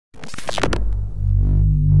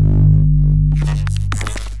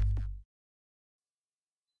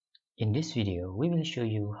In this video, we will show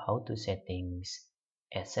you how to settings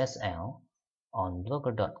SSL on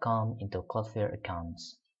blogger.com into Cloudflare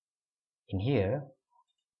accounts. In here,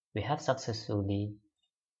 we have successfully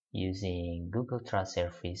using Google Trust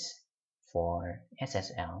Service for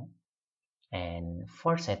SSL, and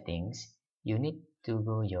for settings, you need to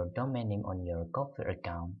go your domain name on your Cloudflare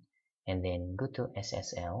account and then go to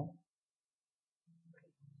SSL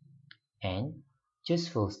and choose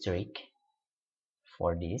full streak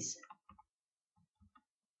for this,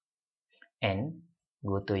 and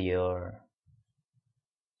go to your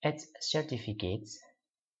Add certificates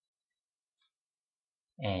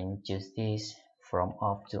and choose this from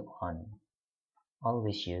off to on.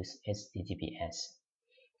 Always use HTTPS.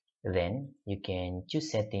 Then you can choose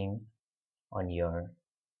setting on your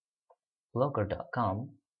blogger.com.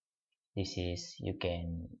 This is you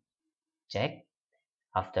can check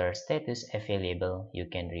after status available. You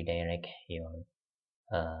can redirect your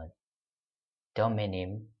domain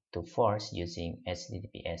name to force using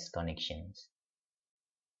HTTPS connections.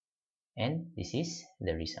 And this is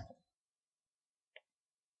the result.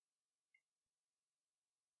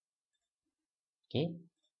 Okay,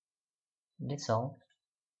 that's all.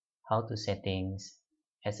 How to settings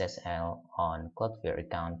SSL on Cloudflare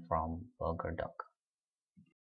account from blogger.com.